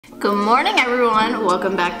Good morning everyone,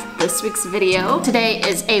 welcome back to this week's video. Today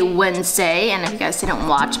is a Wednesday, and if you guys didn't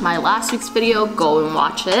watch my last week's video, go and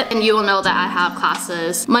watch it. And you will know that I have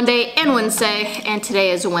classes Monday and Wednesday, and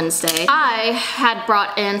today is Wednesday. I had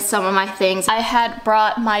brought in some of my things. I had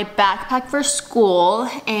brought my backpack for school,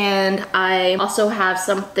 and I also have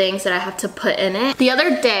some things that I have to put in it. The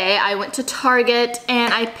other day, I went to Target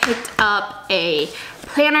and I picked up a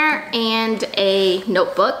planner and a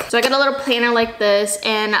notebook. So I got a little planner like this,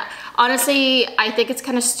 and honestly, I think it's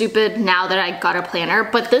kind of stupid now that I got a planner,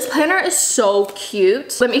 but this planner is so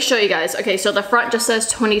cute. Let me show you guys. Okay, so the front just says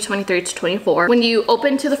 2023 to 24. When you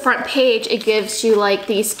open to the front page, it gives you like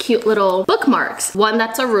these cute little bookmarks. One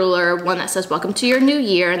that's a ruler, one that says welcome to your new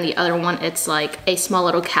year, and the other one, it's like a small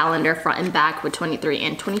little calendar front and back with 23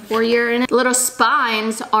 and 24 year in it. The little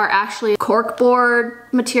spines are actually corkboard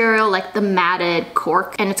material, like the matted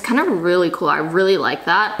cork, and it's kind of really cool. I really like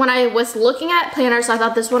that. When I was looking at planners, I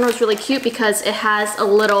thought this one was really cute because it has a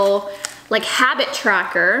little like habit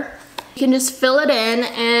tracker. You can just fill it in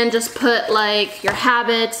and just put like your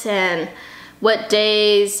habits and what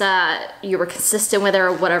days you were consistent with it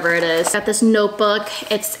or whatever it is. Got this notebook.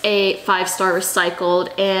 It's a 5-star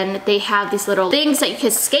recycled, and they have these little things that you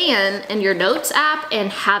can scan in your notes app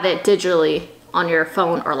and have it digitally on your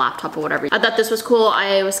phone or laptop or whatever. I thought this was cool.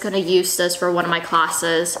 I was gonna use this for one of my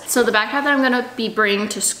classes. So the backpack that I'm gonna be bringing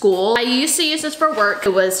to school, I used to use this for work.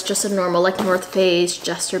 It was just a normal like North Face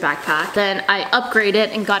Jester backpack. Then I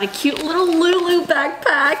upgraded and got a cute little Lulu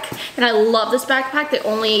backpack. And I love this backpack. The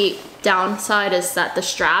only downside is that the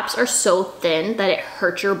straps are so thin that it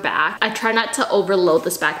hurts your back. I try not to overload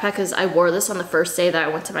this backpack because I wore this on the first day that I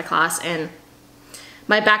went to my class, and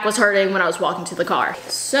my back was hurting when I was walking to the car.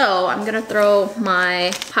 So I'm gonna throw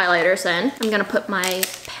my highlighters in. I'm gonna put my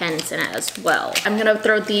pens in it as well. I'm gonna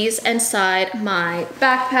throw these inside my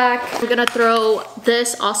backpack. I'm gonna throw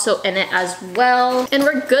this also in it as well. And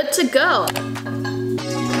we're good to go.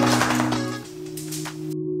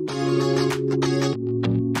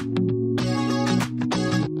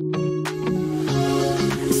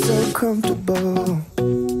 It's so comfortable.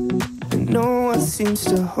 No one seems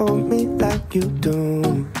to hold me like you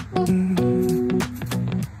do.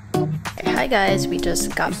 Hi guys, we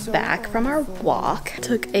just got back from our walk.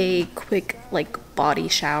 Took a quick like body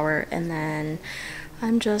shower, and then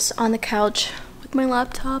I'm just on the couch with my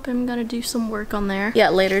laptop. I'm gonna do some work on there. Yeah,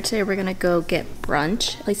 later today we're gonna go get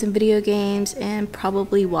brunch, play some video games, and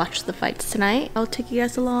probably watch the fights tonight. I'll take you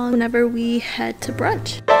guys along whenever we head to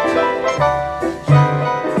brunch.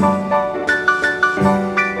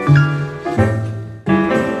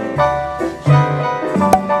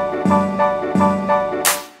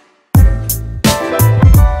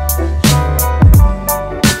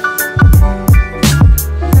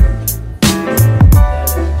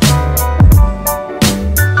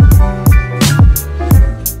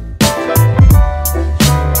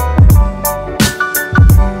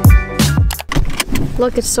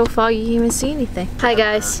 Look, it's so foggy you can't even see anything. Hi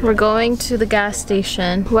guys, we're going to the gas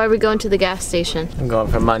station. Why are we going to the gas station? I'm going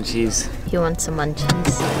for munchies. You want some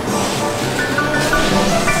munchies?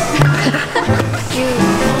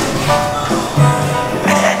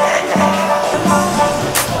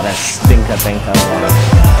 That's 𝗃𝗵𝗃𝗀𝗀 water.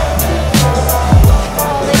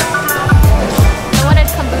 Oh, they don't have. I wanted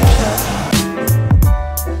kombucha.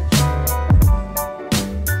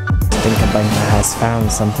 𝗃𝗵𝗃𝗀𝗀 has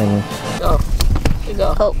found something. Go.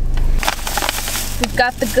 Go. Oh. We've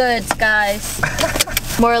got the goods, guys.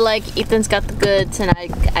 More like Ethan's got the goods and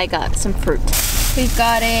I got some fruit. We've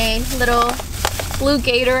got a little blue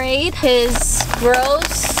Gatorade, his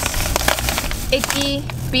gross, icky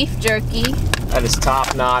beef jerky. That is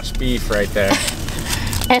top-notch beef right there.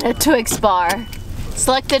 And a Twix bar,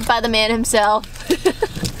 selected by the man himself.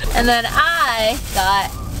 And then I got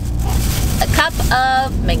a cup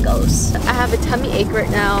of mangoes. I have a tummy ache right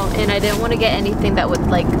now, and I didn't want to get anything that would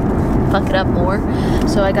like fuck it up more.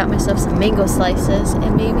 So I got myself some mango slices,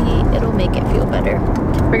 and maybe it'll make it feel better.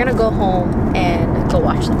 We're gonna go home and go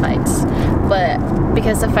watch the fights. But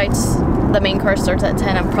because the main card starts at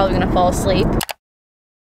 10, I'm probably gonna fall asleep.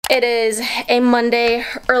 It is a Monday,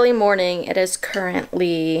 early morning. It is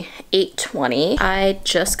currently 8:20. I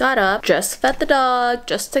just got up, just fed the dog,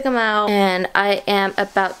 just took him out, and I am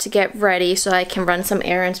about to get ready so I can run some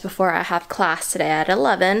errands before I have class today at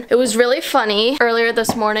 11. It was really funny earlier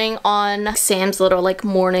this morning on Sam's little like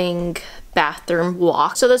morning bathroom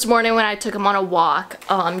walk. So this morning when I took him on a walk,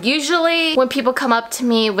 usually when people come up to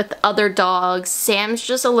me with other dogs, Sam's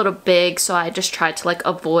just a little big, so I just tried to like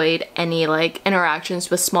avoid any like interactions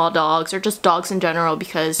with small dogs or just dogs in general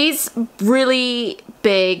because he's really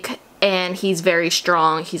big and he's very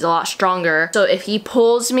strong. He's a lot stronger. So if he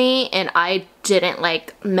pulls me and I didn't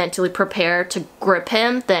like mentally prepare to grip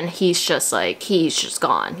him, then he's just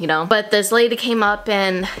gone, you know? But this lady came up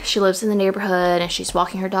and she lives in the neighborhood and she's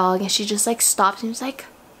walking her dog and she just like stopped and was like,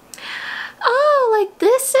 oh, like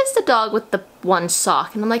this is the dog with the one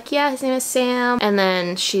sock. And I'm like, yeah, his name is Sam. And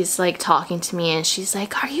then she's like talking to me and she's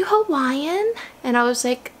like, are you Hawaiian? And I was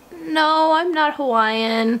like, no, I'm not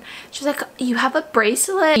Hawaiian. She's like, you have a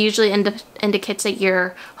bracelet. It usually indicates that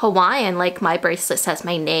you're Hawaiian. Like my bracelet says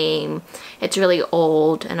my name. It's really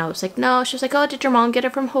old. And I was like, no. She was like, oh, did your mom get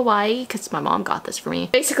it from Hawaii? Because my mom got this for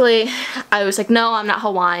me. Basically, I was like, no, I'm not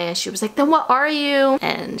Hawaiian. She was like, then what are you?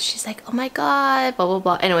 And she's like, oh my God, blah, blah,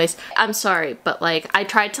 blah. Anyways, I'm sorry, but like I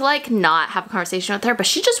tried to like not have a conversation with her, but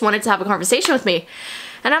she just wanted to have a conversation with me.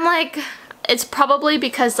 And I'm like, it's probably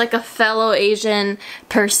because like a fellow Asian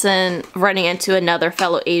person running into another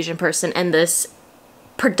fellow Asian person in this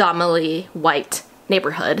predominantly white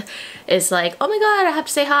neighborhood is like, oh my God, I have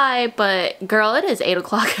to say hi, but girl, it is 8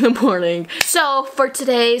 o'clock in the morning. So for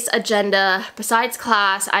today's agenda, besides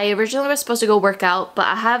class, I originally was supposed to go work out, but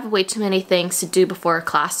I have way too many things to do before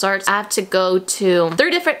class starts. I have to go to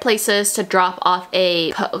 3 different places to drop off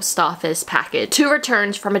a post office package, 2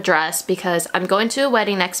 returns from a dress because I'm going to a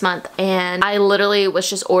wedding next month and I literally was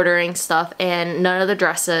just ordering stuff and none of the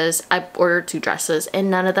dresses, I ordered 2 dresses and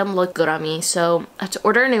none of them look good on me, so I have to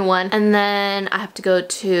order a new one. And then I have to go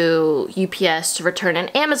to UPS to return an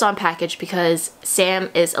Amazon package because Sam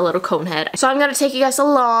is a little conehead. So I'm gonna take you guys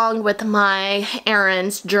along with my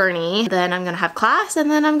errands journey. Then I'm gonna have class and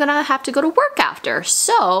then I'm gonna have to go to work after.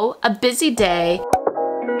 So a busy day.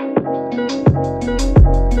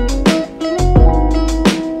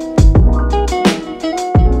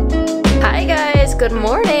 Hi guys, good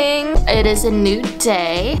morning. It is a new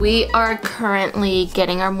day. We are currently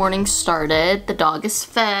getting our morning started. The dog is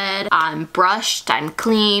fed. I'm brushed, I'm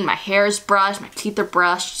clean, my hair is brushed, my teeth are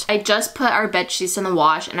brushed. I just put our bed sheets in the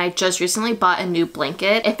wash and I just recently bought a new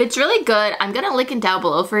blanket. If it's really good, I'm gonna link it down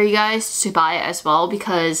below for you guys to buy it as well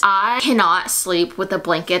because I cannot sleep with a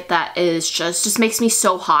blanket that is just makes me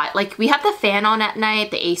so hot. Like we have the fan on at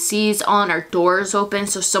night, the AC's on, our doors open,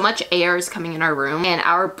 so much air is coming in our room and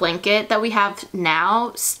our blanket that we have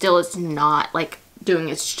now still is not like doing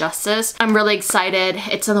its justice. I'm really excited.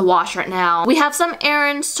 It's in the wash right now. We have some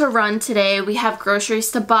errands to run today. We have groceries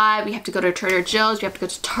to buy. We have to go to Trader Joe's. We have to go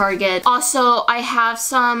to Target. Also, I have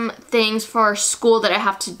some things for school that I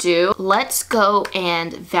have to do. Let's go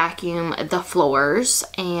and vacuum the floors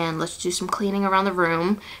and let's do some cleaning around the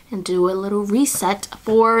room and do a little reset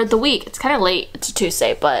for the week. It's kind of late. It's a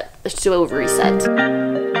Tuesday, but let's do a reset.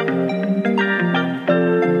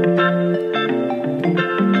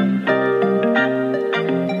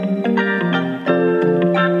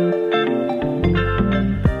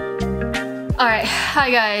 Alright,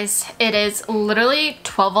 hi guys. It is literally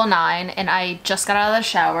 12:09 and I just got out of the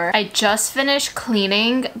shower. I just finished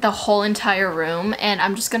cleaning the whole entire room and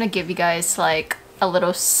I'm just gonna give you guys like a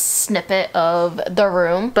little snippet of the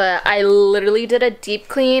room. But I literally did a deep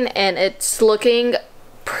clean and it's looking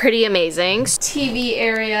pretty amazing. TV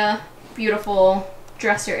area, beautiful.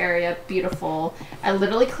 Dresser area, beautiful. I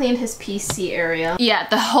literally cleaned his PC area. Yeah,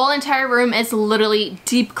 the whole entire room is literally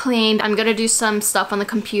deep cleaned. I'm gonna do some stuff on the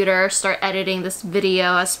computer, start editing this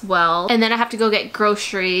video as well. And then I have to go get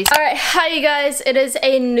groceries. All right, hi you guys. It is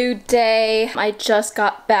a new day. I just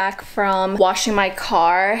got back from washing my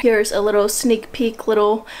car. Here's a little sneak peek,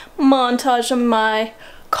 little montage of my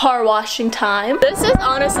car washing time. This is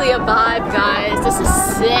honestly a vibe, guys. This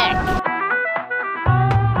is sick.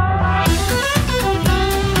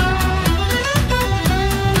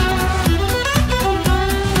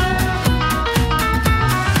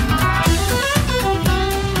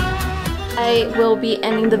 I will be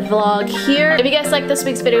ending the vlog here. If you guys like this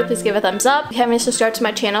week's video, please give it a thumbs up. If you haven't subscribed to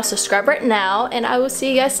my channel, subscribe right now. And I will see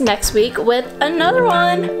you guys next week with another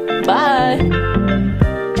one. Bye.